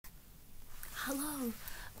Hello,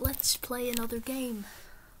 let's play another game.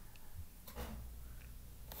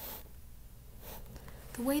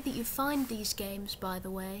 The way that you find these games, by the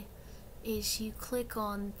way, is you click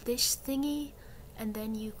on this thingy and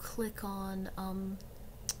then you click on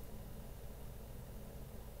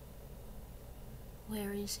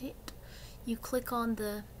where is it? You click on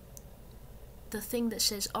the thing that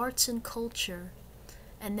says arts and culture,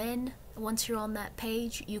 and then once you're on that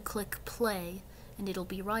page you click play and it'll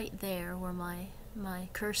be right there where my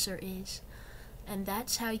cursor is, and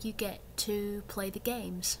that's how you get to play the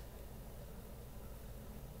games.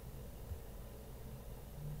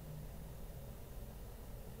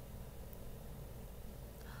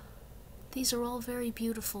 These are all very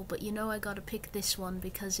beautiful, but you know I gotta pick this one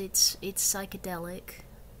because it's psychedelic.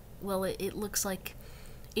 Well, it looks like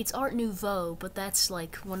it's Art Nouveau, but that's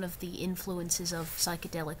like one of the influences of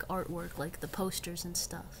psychedelic artwork, like the posters and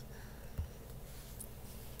stuff.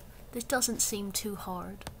 This doesn't seem too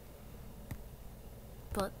hard,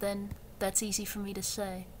 but then that's easy for me to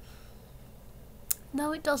say.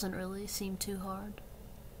 No, it doesn't really seem too hard.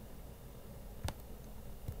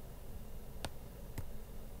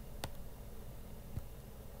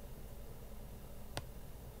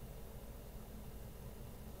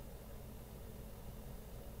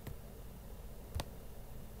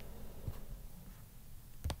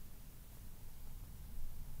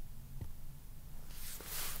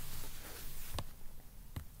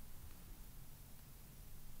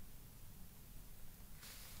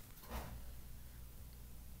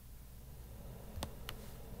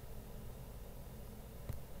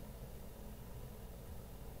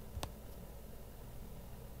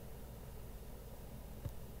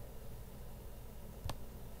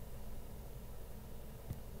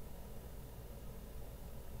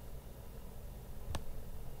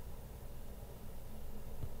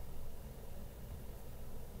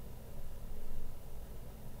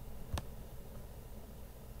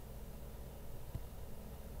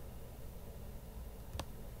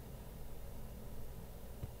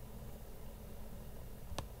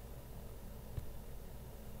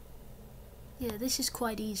 Yeah, this is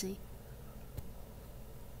quite easy.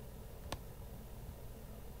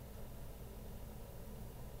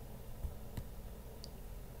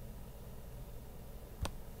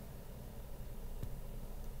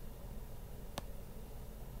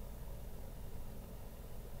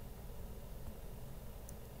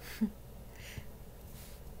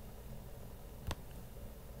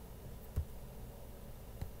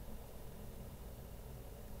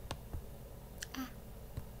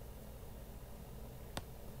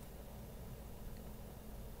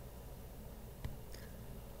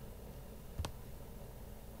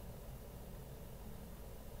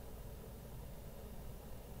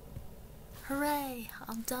 Hooray!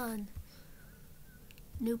 I'm done.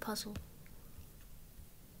 New puzzle.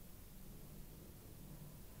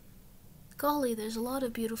 Golly, there's a lot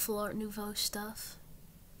of beautiful Art Nouveau stuff.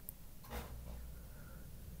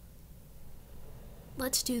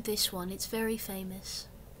 Let's do this one, it's very famous.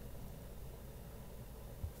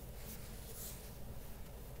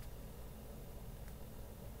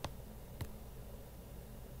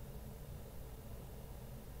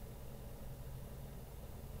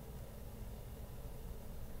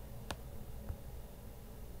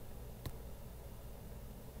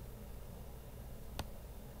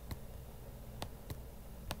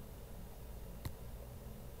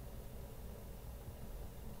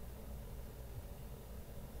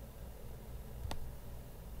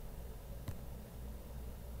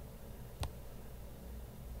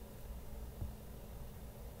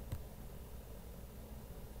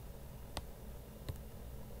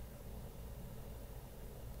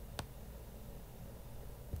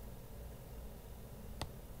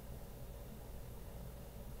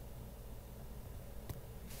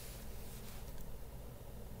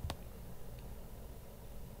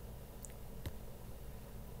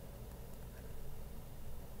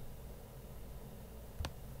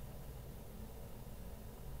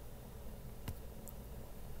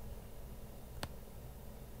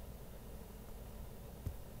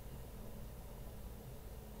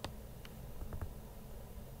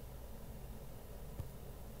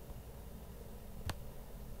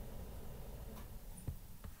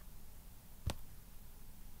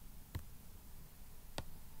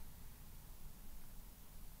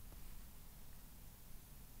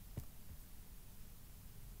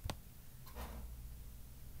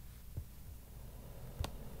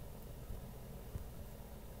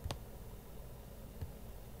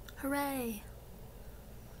 Hooray!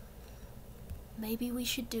 Maybe we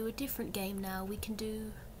should do a different game now. We can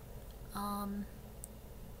do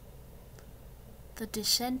The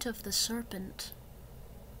Descent of the Serpent.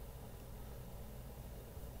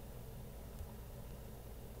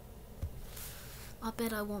 I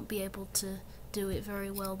bet I won't be able to do it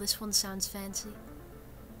very well. This one sounds fancy.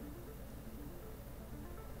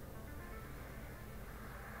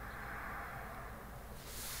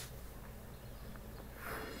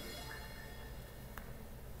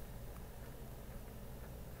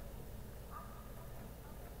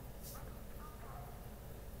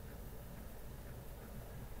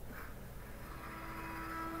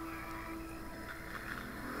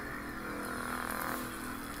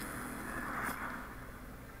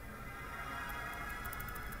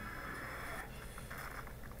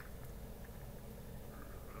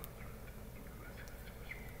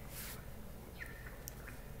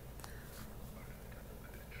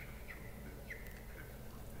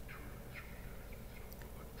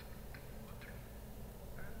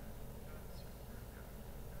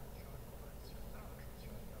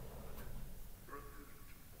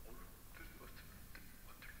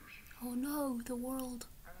 Oh no, the world.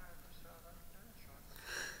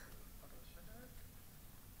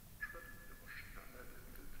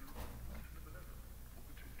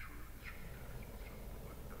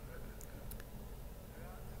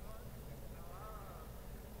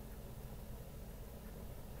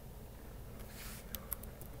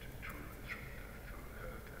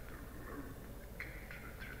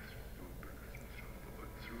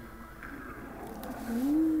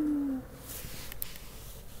 Ooh.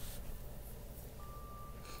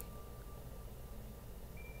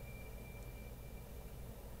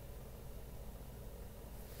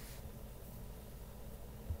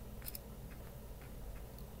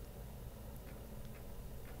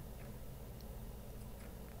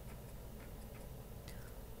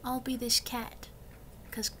 I'll be this cat,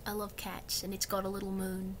 because I love cats, and it's got a little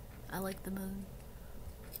moon. I like the moon.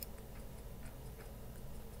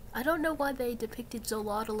 I don't know why they depicted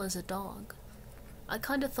Zolotl as a dog. I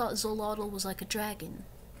kinda thought Zolotl was like a dragon.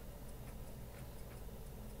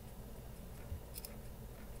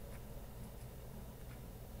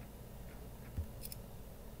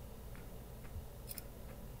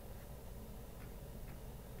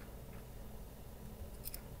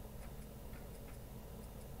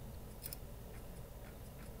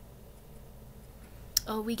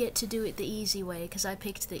 Oh, we get to do it the easy way, because I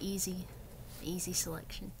picked the easy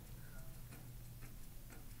selection.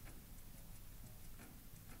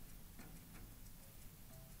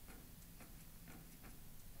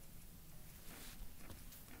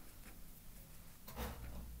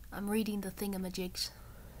 I'm reading the thingamajigs.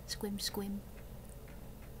 Squim squim.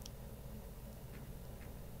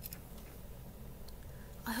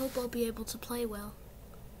 I hope I'll be able to play well.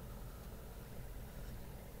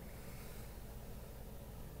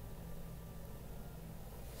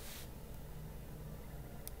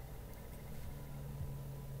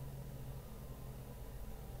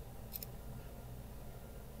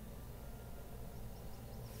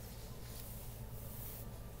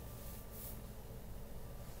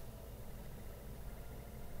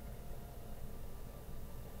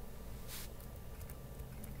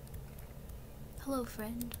 Hello,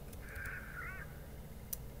 friend.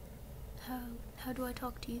 How do I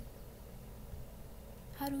talk to you?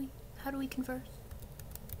 How do we converse?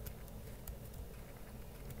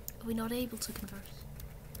 Are we not able to converse?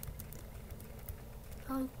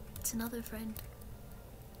 Oh, it's another friend.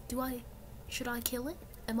 Should I kill it?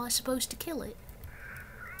 Am I supposed to kill it?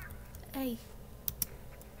 Hey.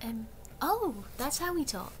 Oh, that's how we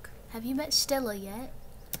talk. Have you met Stella yet?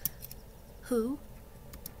 Who?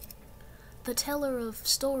 The teller of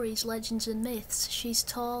stories, legends, and myths. She's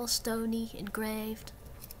tall, stony, engraved.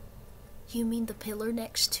 You mean the pillar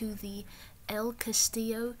next to the El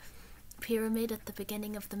Castillo pyramid at the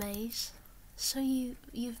beginning of the maze? So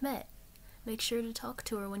you've met. Make sure to talk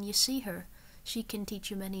to her when you see her. She can teach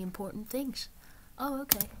you many important things. Oh,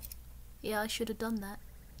 okay. Yeah, I should have done that.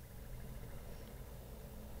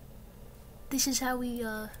 This is how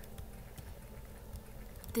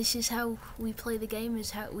we play the game,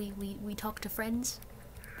 is how we talk to friends.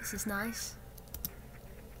 This is nice.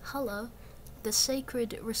 Hello. The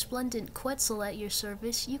sacred resplendent Quetzal at your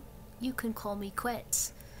service. You can call me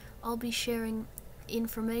Quetz. I'll be sharing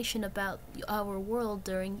information about our world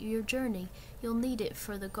during your journey. You'll need it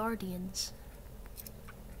for the Guardians.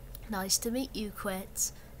 Nice to meet you,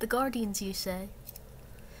 Quetz. The Guardians, you say?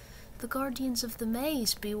 The Guardians of the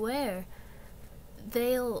Maze, beware.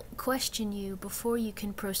 They'll question you before you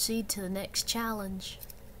can proceed to the next challenge.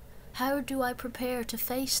 How do I prepare to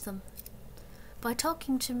face them? By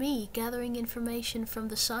talking to me, gathering information from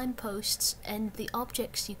the signposts and the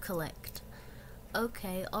objects you collect.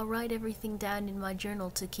 Okay, I'll write everything down in my journal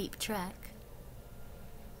to keep track.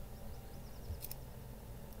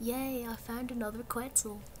 Yay, I found another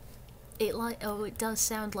Quetzal. It does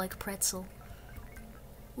sound like pretzel.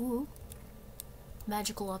 Ooh.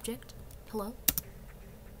 Magical object. Hello.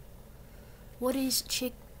 What is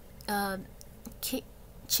Chichen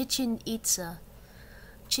Itza?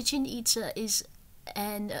 Chichen Itza is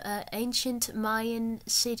an ancient Mayan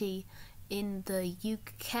city in the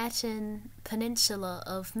Yucatan Peninsula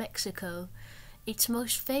of Mexico. Its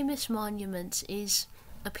most famous monument is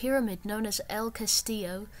a pyramid known as El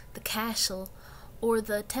Castillo, the castle, or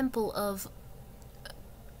the temple of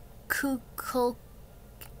Kukulkan.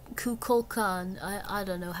 I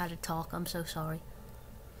don't know how to talk, I'm so sorry.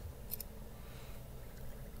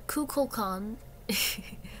 Kukulkan.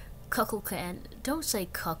 Kukulkan. Don't say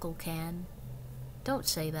Kukulkan. Don't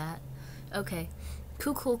say that. Okay.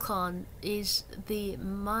 Kukulkan is the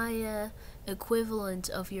Maya equivalent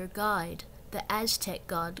of your guide, the Aztec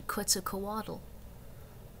god Quetzalcoatl.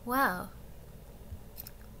 Wow.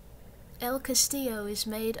 El Castillo is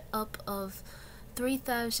made up of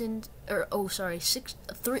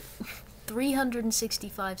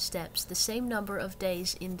 365 steps, the same number of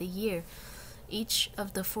days in the year. Each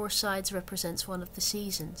of the 4 sides represents one of the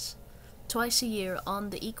seasons. Twice a year, on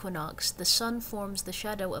the equinox, the sun forms the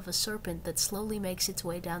shadow of a serpent that slowly makes its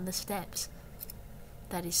way down the steps.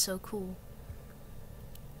 That is so cool.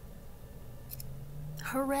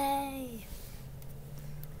 Hooray!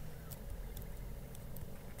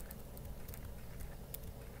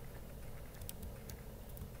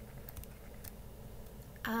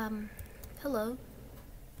 Hello.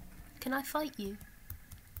 Can I fight you?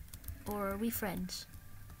 Or are we friends?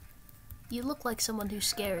 You look like someone who's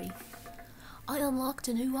scary. I unlocked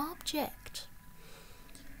a new object.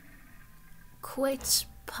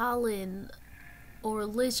 Quetzalpalin, or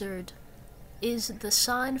lizard, is the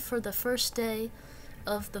sign for the first day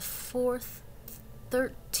of the 4th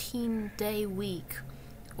 13-day week,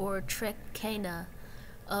 or Trekena,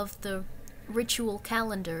 of the ritual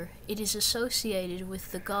calendar. It is associated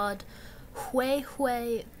with the god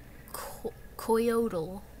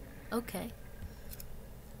Coyotl. Okay.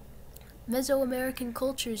 Mesoamerican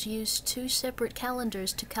cultures used 2 separate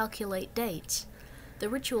calendars to calculate dates. The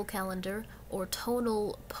ritual calendar, or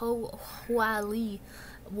tonal Pohuali,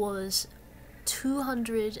 was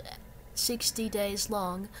 260 days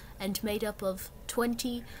long and made up of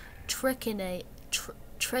 20 trekenas.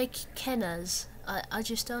 I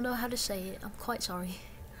just don't know how to say it. I'm quite sorry.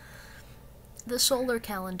 The solar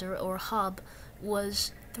calendar, or Hab,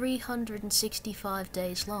 was 365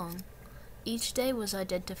 days long. Each day was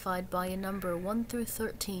identified by a number 1 through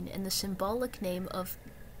 13 and the symbolic name of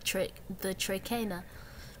the Trekena.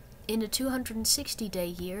 In a 260-day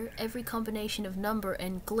year, every combination of number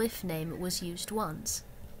and glyph name was used once.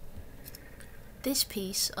 This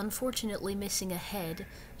piece, unfortunately missing a head,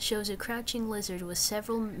 shows a crouching lizard with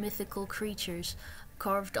several mythical creatures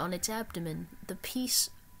carved on its abdomen. The piece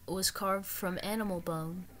was carved from animal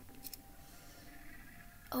bone.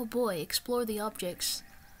 Oh boy, explore the objects.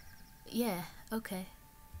 Yeah, okay.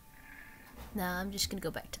 Nah, I'm just gonna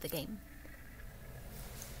go back to the game.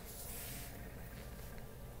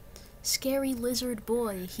 Scary lizard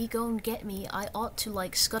boy, he gon' get me. I ought to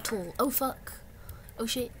like scuttle. Oh fuck. Oh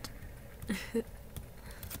shit.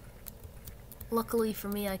 Luckily for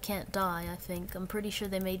me, I can't die, I think. I'm pretty sure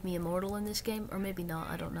they made me immortal in this game, or maybe not,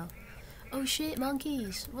 I don't know. Oh shit,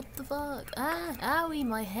 monkeys! What the fuck? Ah! Owie,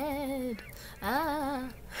 my head! Ah!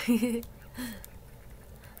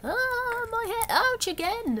 Ah, my head! Ouch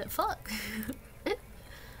again! Fuck!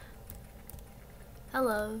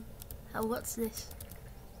 Hello. Oh, what's this?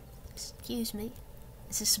 Excuse me.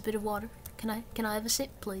 Is this a bit of water? Can I have a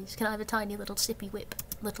sip, please? Can I have a tiny little sippy whip?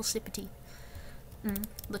 Little sippity.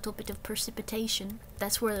 Little bit of precipitation.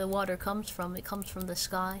 That's where the water comes from. It comes from the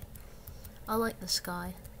sky. I like the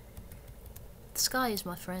sky. The sky is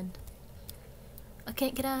my friend. I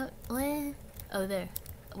can't get out. Oh, there.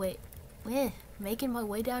 Wait. Making my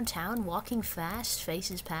way downtown, walking fast,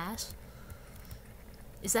 faces pass.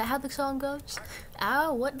 Is that how the song goes?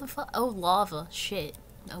 Ow, what the fuck? Oh, lava. Shit.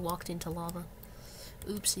 I walked into lava.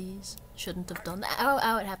 Oopsies. Shouldn't have done that. Ow,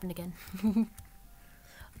 ow, it happened again.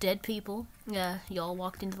 Dead people. Yeah, y'all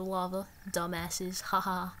walked into the lava. Dumbasses.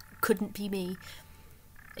 Haha. Couldn't be me.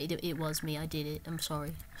 It was me. I did it. I'm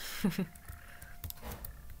sorry.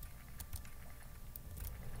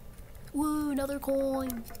 Woo, another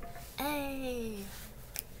coin. Hey.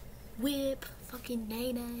 Whip. Fucking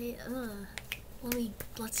nay.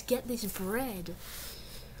 Let's get this bread.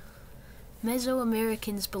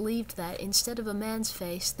 Mesoamericans believed that instead of a man's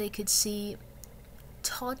face, they could see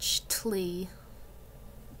Tochtli,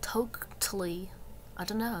 totally, I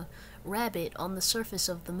don't know, rabbit on the surface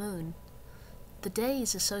of the moon. The day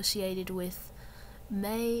is associated with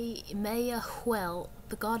Mayahuel,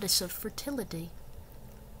 the goddess of fertility.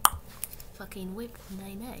 Fucking whip,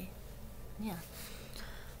 nay nay. Yeah.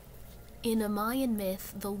 In a Mayan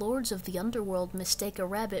myth, the lords of the underworld mistake a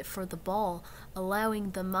rabbit for the ball,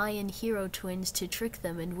 allowing the Mayan hero twins to trick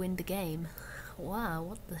them and win the game. Wow,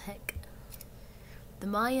 what the heck? The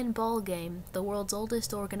Mayan ball game, the world's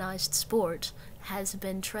oldest organized sport, has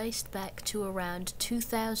been traced back to around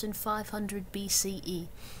 2500 BCE.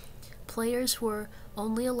 Players were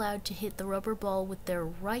only allowed to hit the rubber ball with their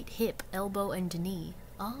right hip, elbow, and knee.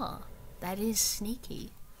 Ah, that is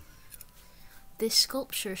sneaky. This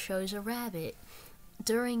sculpture shows a rabbit.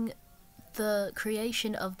 During the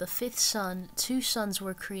creation of the fifth sun, two suns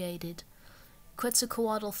were created.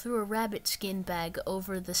 Quetzalcoatl threw a rabbit skin bag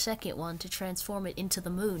over the second one to transform it into the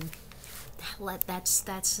moon. That's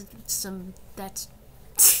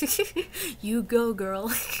you go,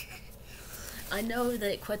 girl. I know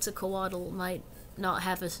that Quetzalcoatl might not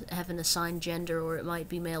have an assigned gender, or it might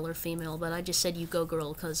be male or female, but I just said you go,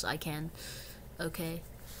 girl, because I can. Okay.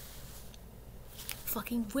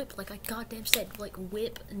 Fucking whip, like I goddamn said. Like,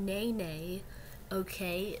 whip, nay nay.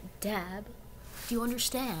 Okay, dab. Do you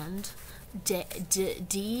understand?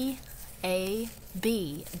 D-A-B.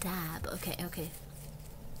 Dab. Okay, okay.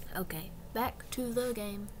 Okay. Back to the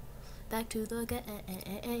game. Back to the game.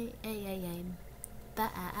 Back to the game.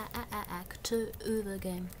 Back to the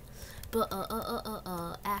game.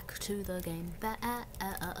 Back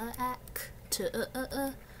to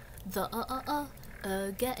the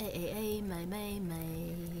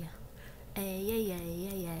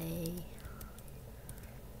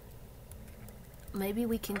maybe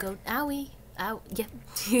we can go. Owie! Ow! Yep.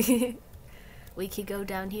 We could go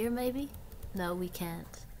down here, maybe? No, we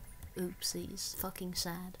can't. Oopsies. Fucking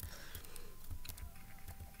sad.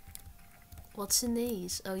 What's in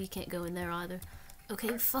these? Oh, you can't go in there either.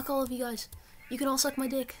 Okay, fuck all of you guys. You can all suck my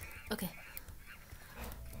dick. Okay.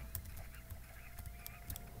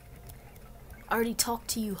 I already talked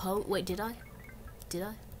to you, ho. Wait, did I? Did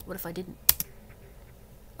I? What if I didn't?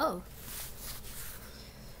 Oh.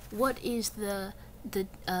 What is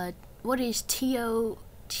what is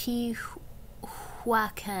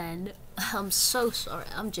Teotihuacan? I'm so sorry.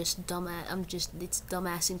 I'm just dumbass. It's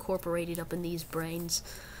dumbass incorporated up in these brains.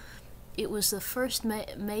 It was the first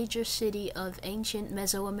major city of ancient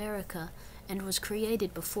Mesoamerica and was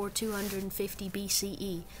created before 250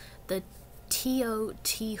 BCE. The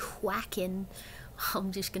Teotihuacan,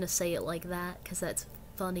 I'm just gonna say it like that because that's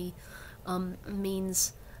funny,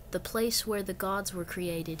 means the place where the gods were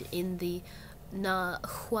created in the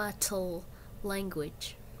Nahuatl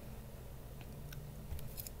language.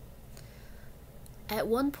 At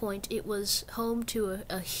one point, it was home to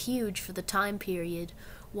a huge, for the time period,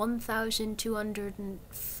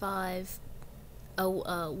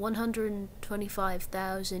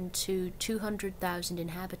 125,000 to 200,000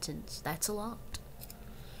 inhabitants. That's a lot.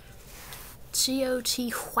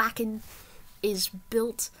 Teotihuacan is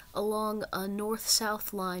built along a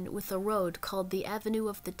north-south line with a road called the Avenue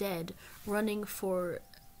of the Dead, running for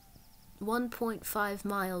 1.5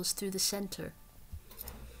 miles through the center.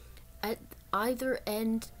 At either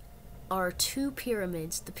end are two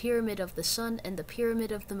pyramids, the Pyramid of the Sun and the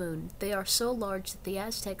Pyramid of the Moon. They are so large that the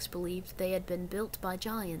Aztecs believed they had been built by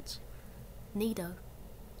giants. Neato.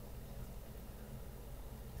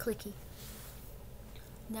 Clicky.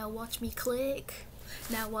 Now watch me click.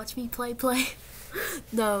 Now watch me play.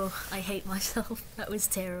 No, I hate myself. That was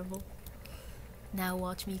terrible. Now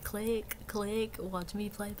watch me click. Watch me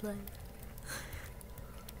play.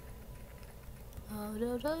 Oh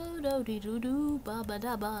do do do dee doo doo ba ba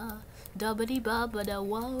da ba da ba da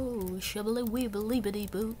whoa shibbly weebly bitty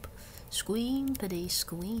boop squeam pitty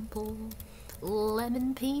squeample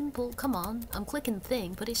lemon peample. Come on, I'm clicking the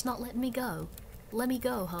thing, but it's not letting me go. Let me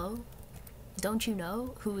go, ho. Don't you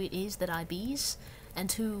know who it is that I bees,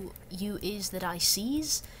 and who you is that I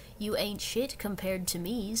sees? You ain't shit compared to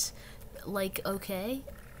me's. Like, okay?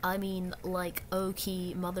 I mean, like,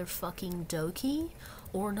 okie motherfucking dokie?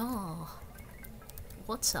 Or nah?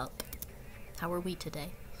 What's up? How are we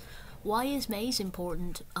today? Why is maze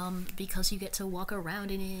important? Because you get to walk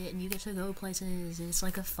around in it, and you get to go places, and it's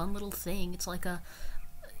like a fun little thing. It's like a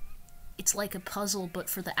puzzle, but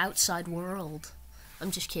for the outside world.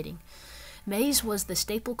 I'm just kidding. Maize was the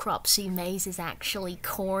staple crop. See, maize is actually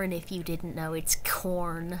corn, if you didn't know. It's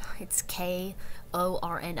corn. It's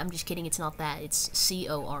K-O-R-N. I'm just kidding, it's not that. It's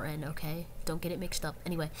C-O-R-N, okay? Don't get it mixed up.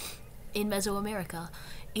 Anyway, in Mesoamerica.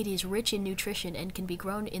 It is rich in nutrition and can be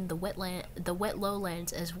grown in the wet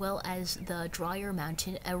lowlands as well as the drier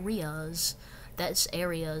mountain areas. That's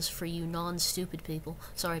areas for you non-stupid people.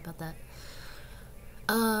 Sorry about that.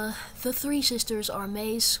 The three sisters are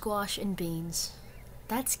maize, squash, and beans.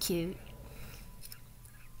 That's cute.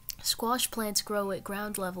 Squash plants grow at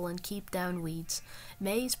ground level and keep down weeds.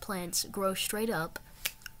 Maize plants grow straight up,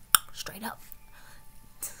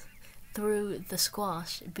 through the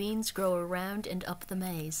squash. Beans grow around and up the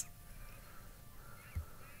maize.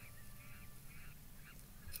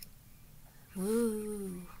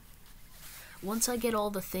 Woo. Once I get all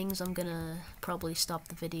the things, I'm gonna probably stop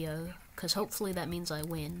the video, because hopefully that means I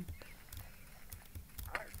win.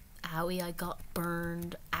 Owie, I got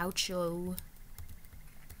burned. Oucho.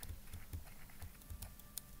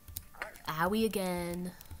 Owie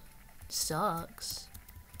again. Sucks.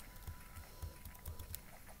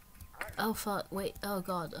 Oh fuck, wait, oh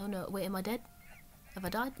god, oh no, wait, am I dead? Have I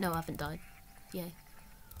died? No, I haven't died. Yay.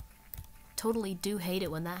 Totally do hate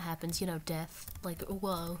it when that happens, you know, death. Like,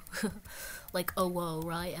 whoa. Like, oh whoa,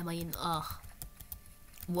 right? Am I in,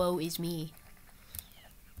 woe is me.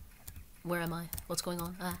 Where am I? What's going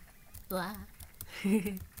on? Ah. Ah.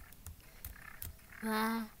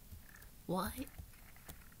 Ah. Why?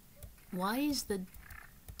 Why is the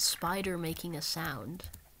spider making a sound?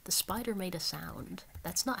 The spider made a sound.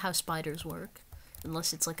 That's not how spiders work.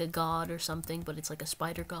 Unless it's like a god or something, but it's like a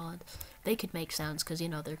spider god. They could make sounds because, you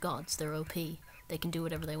know, they're gods. They're OP. They can do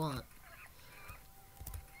whatever they want.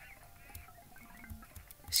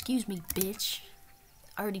 Excuse me, bitch.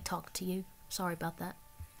 I already talked to you. Sorry about that.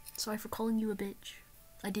 Sorry for calling you a bitch.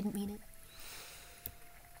 I didn't mean it.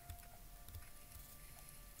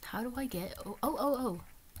 How do I get...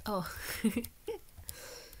 Oh.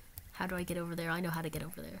 How do I get over there? I know how to get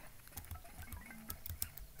over there.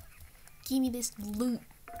 Give me this loot.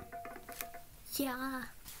 Yeah.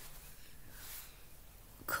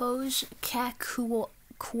 Koj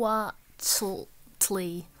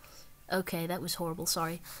Kakuatli. Okay, that was horrible,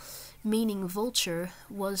 sorry. Meaning vulture,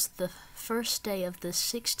 was the first day of the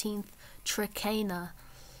 16th Trecana.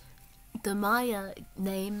 The Maya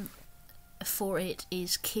name for it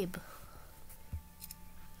is Kib.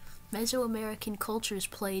 Mesoamerican cultures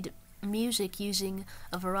played music using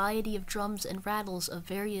a variety of drums and rattles of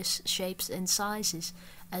various shapes and sizes,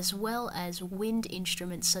 as well as wind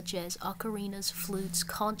instruments such as ocarinas, flutes,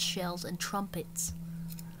 conch shells, and trumpets.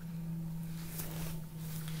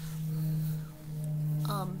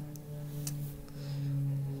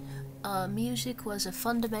 Music was a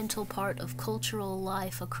fundamental part of cultural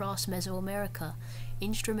life across Mesoamerica.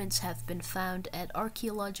 Instruments have been found at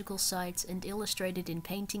archaeological sites and illustrated in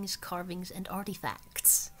paintings, carvings, and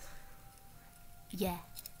artifacts. Yeah.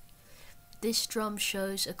 This drum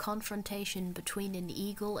shows a confrontation between an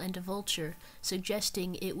eagle and a vulture,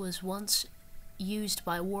 suggesting it was once used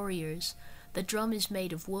by warriors. The drum is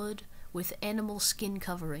made of wood with animal skin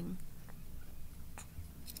covering.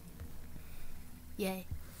 Yay.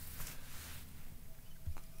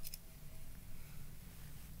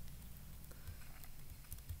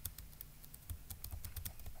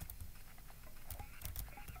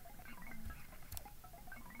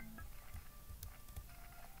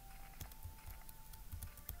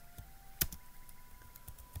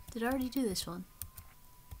 Did I already do this one?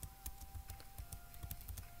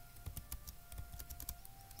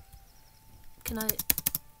 Can I...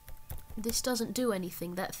 This doesn't do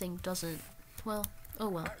anything. That thing doesn't. Well, oh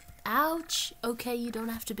well. Ouch! Okay, you don't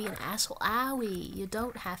have to be an asshole. Owie! You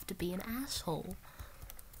don't have to be an asshole.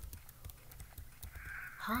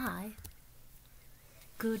 Hi.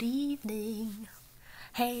 Good evening.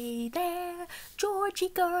 Hey there, Georgie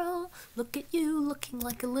girl, look at you looking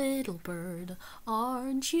like a little bird.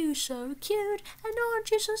 Aren't you so cute, and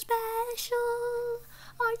aren't you so special?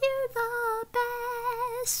 Are you the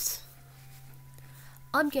best?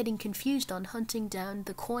 I'm getting confused on hunting down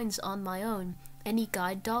the coins on my own. Any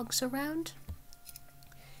guide dogs around?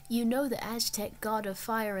 You know the Aztec god of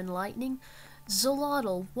fire and lightning?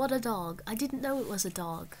 Zolotl, what a dog. I didn't know it was a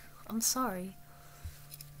dog. I'm sorry.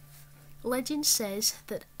 Legend says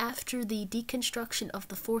that after the deconstruction of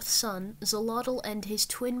the fourth sun, Zolotl and his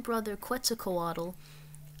twin brother Quetzalcoatl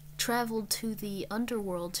traveled to the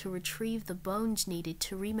underworld to retrieve the bones needed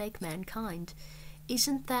to remake mankind.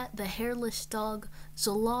 Isn't that the hairless dog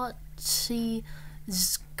Zolotli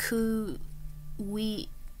Zkuwitli?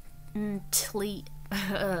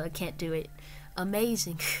 I can't do it.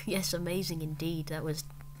 Amazing. Yes, amazing indeed. That was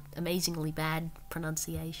amazingly bad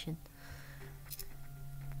pronunciation.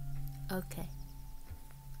 Okay.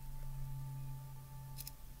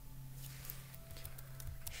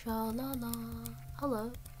 Sha-la-la.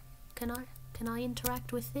 Hello. Can I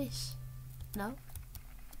interact with this? No?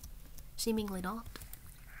 Seemingly not.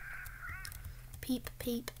 Peep,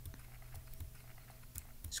 peep.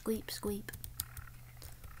 Squeep, squeep.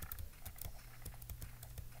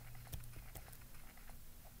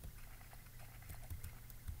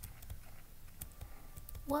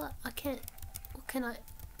 What? I can't... Can I...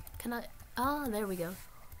 Ah, there we go.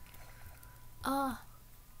 Ah.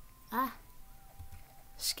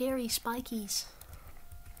 Scary spikies.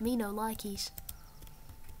 Me no likeys.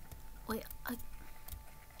 Wait,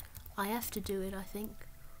 I have to do it, I think.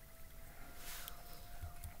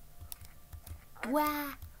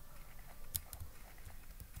 Wah!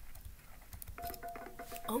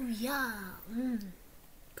 Oh yeah!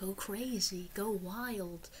 Go crazy, go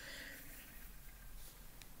wild.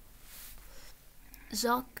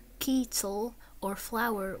 Xochitl, or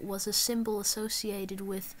flower, was a symbol associated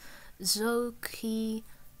with Xochiquetzal,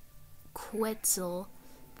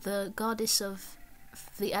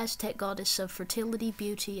 the Aztec goddess of fertility,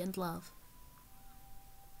 beauty, and love.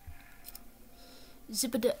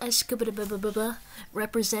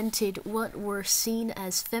 Represented what were seen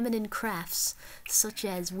as feminine crafts, such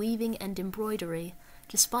as weaving and embroidery.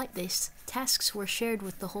 Despite this, tasks were shared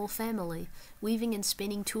with the whole family. Weaving and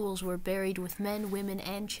spinning tools were buried with men, women,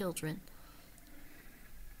 and children.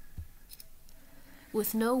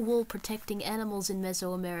 With no wool protecting animals in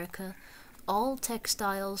Mesoamerica, all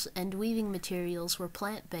textiles and weaving materials were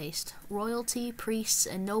plant-based. Royalty, priests,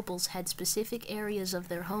 and nobles had specific areas of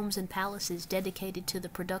their homes and palaces dedicated to the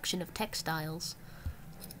production of textiles.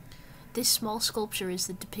 This small sculpture is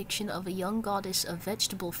the depiction of a young goddess of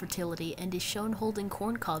vegetable fertility and is shown holding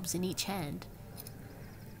corn cobs in each hand.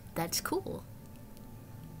 That's cool.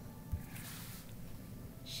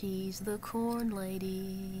 She's the corn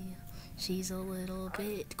lady. She's a little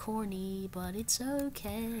bit corny, but it's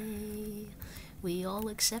okay. We all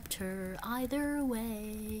accept her either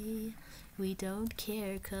way. We don't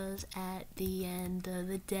care, 'cause at the end of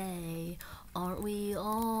the day, aren't we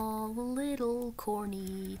all a little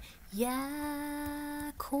corny?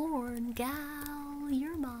 Yeah, corn gal,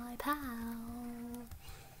 you're my pal.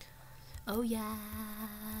 Oh yeah,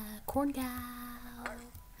 corn gal.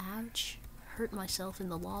 Ouch, hurt myself in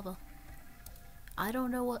the lava. I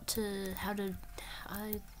don't know I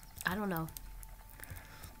don't know.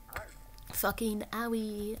 Fucking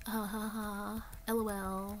owie, ha ha ha,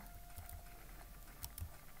 lol.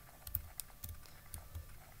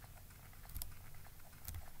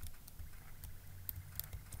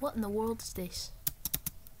 What in the world is this?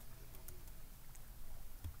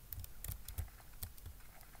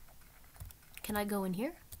 Can I go in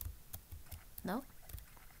here? No?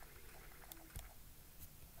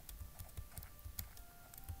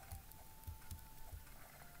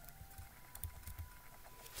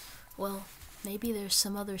 Well, maybe there's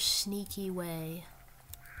some other sneaky way.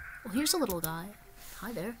 Well, here's a little guy.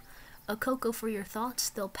 Hi there. A cocoa for your thoughts.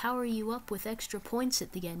 They'll power you up with extra points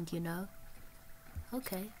at the end, you know.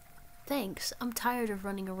 Okay. Thanks. I'm tired of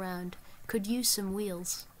running around. Could use some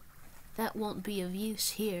wheels. That won't be of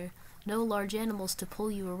use here. No large animals to pull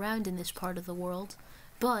you around in this part of the world.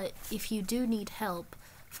 But if you do need help,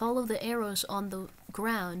 follow the arrows on the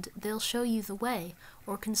ground. They'll show you the way.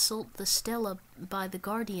 Or consult the Stella by the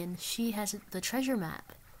Guardian. She has the treasure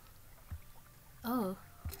map. Oh.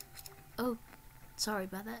 Oh. Sorry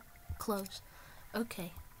about that. Close.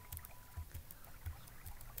 Okay.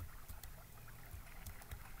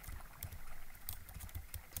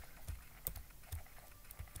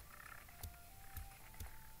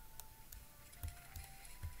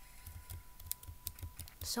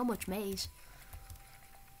 So much maze.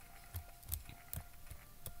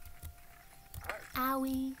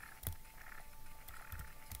 Owie.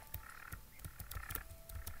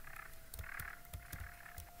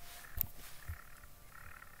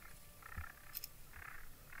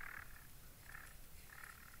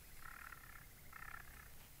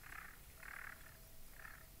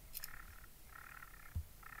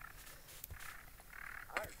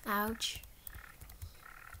 Ouch.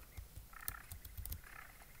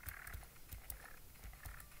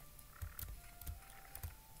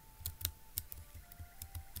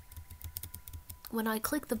 When I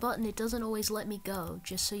click the button, it doesn't always let me go,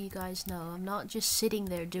 just so you guys know. I'm not just sitting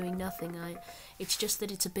there doing nothing. It's just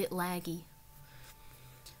that it's a bit laggy.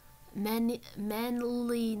 Manlinali,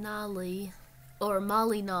 or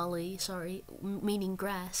Malinali, sorry, meaning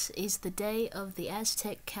grass, is the day of the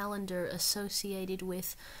Aztec calendar associated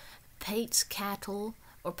with Pate's cattle,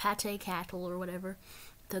 or Pate cattle, or whatever,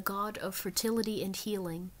 the god of fertility and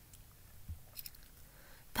healing.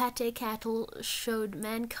 Pate cattle showed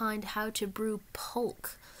mankind how to brew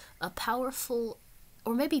pulque, a powerful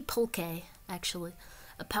Or maybe pulque, actually.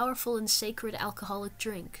 A powerful and sacred alcoholic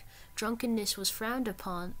drink. Drunkenness was frowned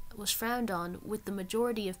on, with the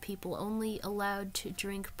majority of people only allowed to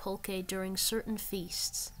drink pulque during certain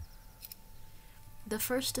feasts. A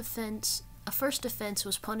first offense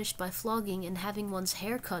was punished by flogging and having one's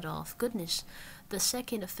hair cut off. Goodness. The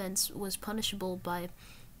second offense was punishable by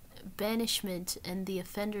banishment, and the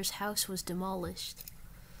offender's house was demolished.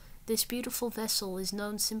 This beautiful vessel is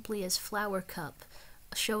known simply as flower cup,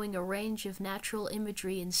 showing a range of natural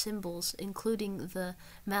imagery and symbols, including the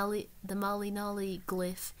Malinali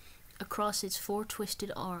glyph across its four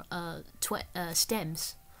twisted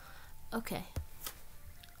stems. Okay.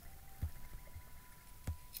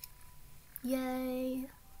 Yay!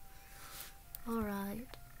 Alright,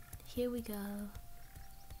 here we go.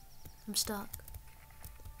 I'm stuck.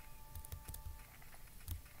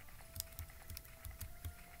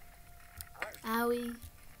 Owie.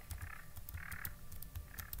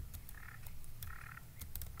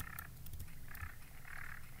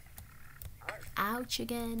 Ouch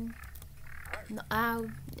again. No, ow,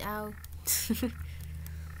 ow.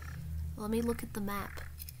 Let me look at the map.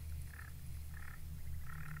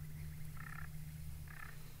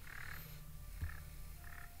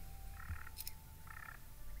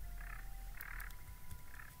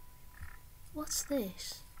 What's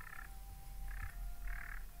this?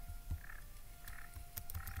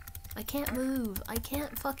 I can't move. I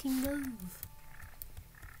can't fucking move.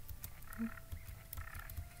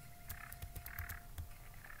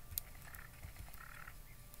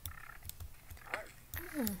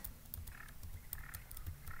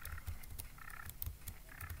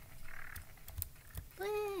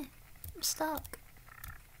 I'm stuck.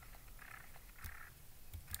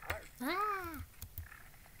 Ah.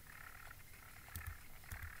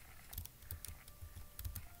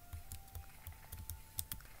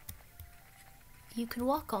 You can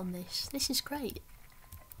walk on this. This is great.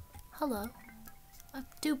 Hello. I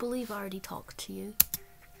do believe I already talked to you.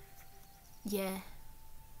 Yeah.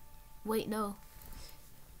 Wait, no.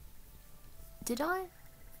 Did I?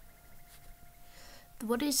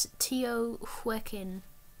 What is Teotihuacan?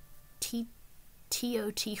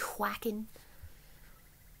 Teotihuacan?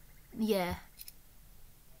 Yeah.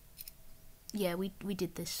 Yeah, we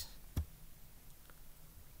did this.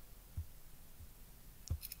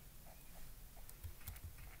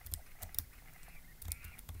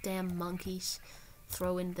 Damn monkeys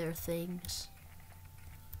throwing their things.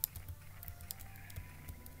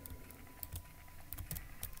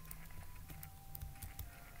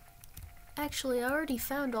 Actually, I already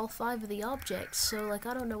found all 5 of the objects, so like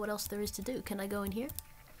I don't know what else there is to do. Can I go in here?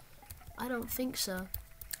 I don't think so.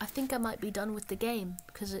 I think I might be done with the game,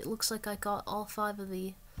 because it looks like I got all 5 of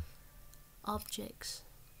the objects.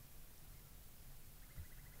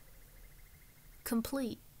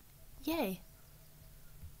 Complete. Yay.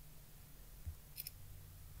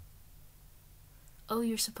 Oh,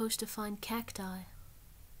 you're supposed to find cacti.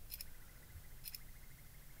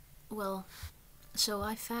 Well, so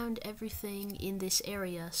I found everything in this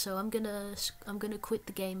area, so I'm gonna quit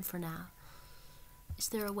the game for now. Is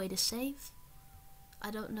there a way to save?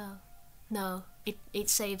 I don't know. No, it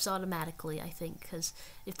saves automatically, I think, because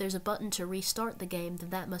if there's a button to restart the game, then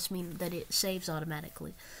that must mean that it saves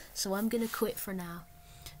automatically. So I'm gonna quit for now.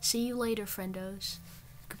 See you later, friendos.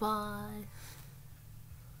 Goodbye.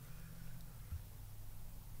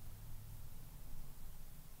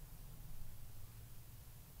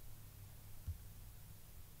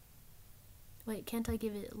 Wait, can't I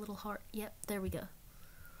give it a little heart? Yep, there we go.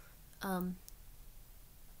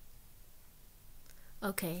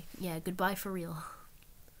 Okay, yeah, goodbye for real.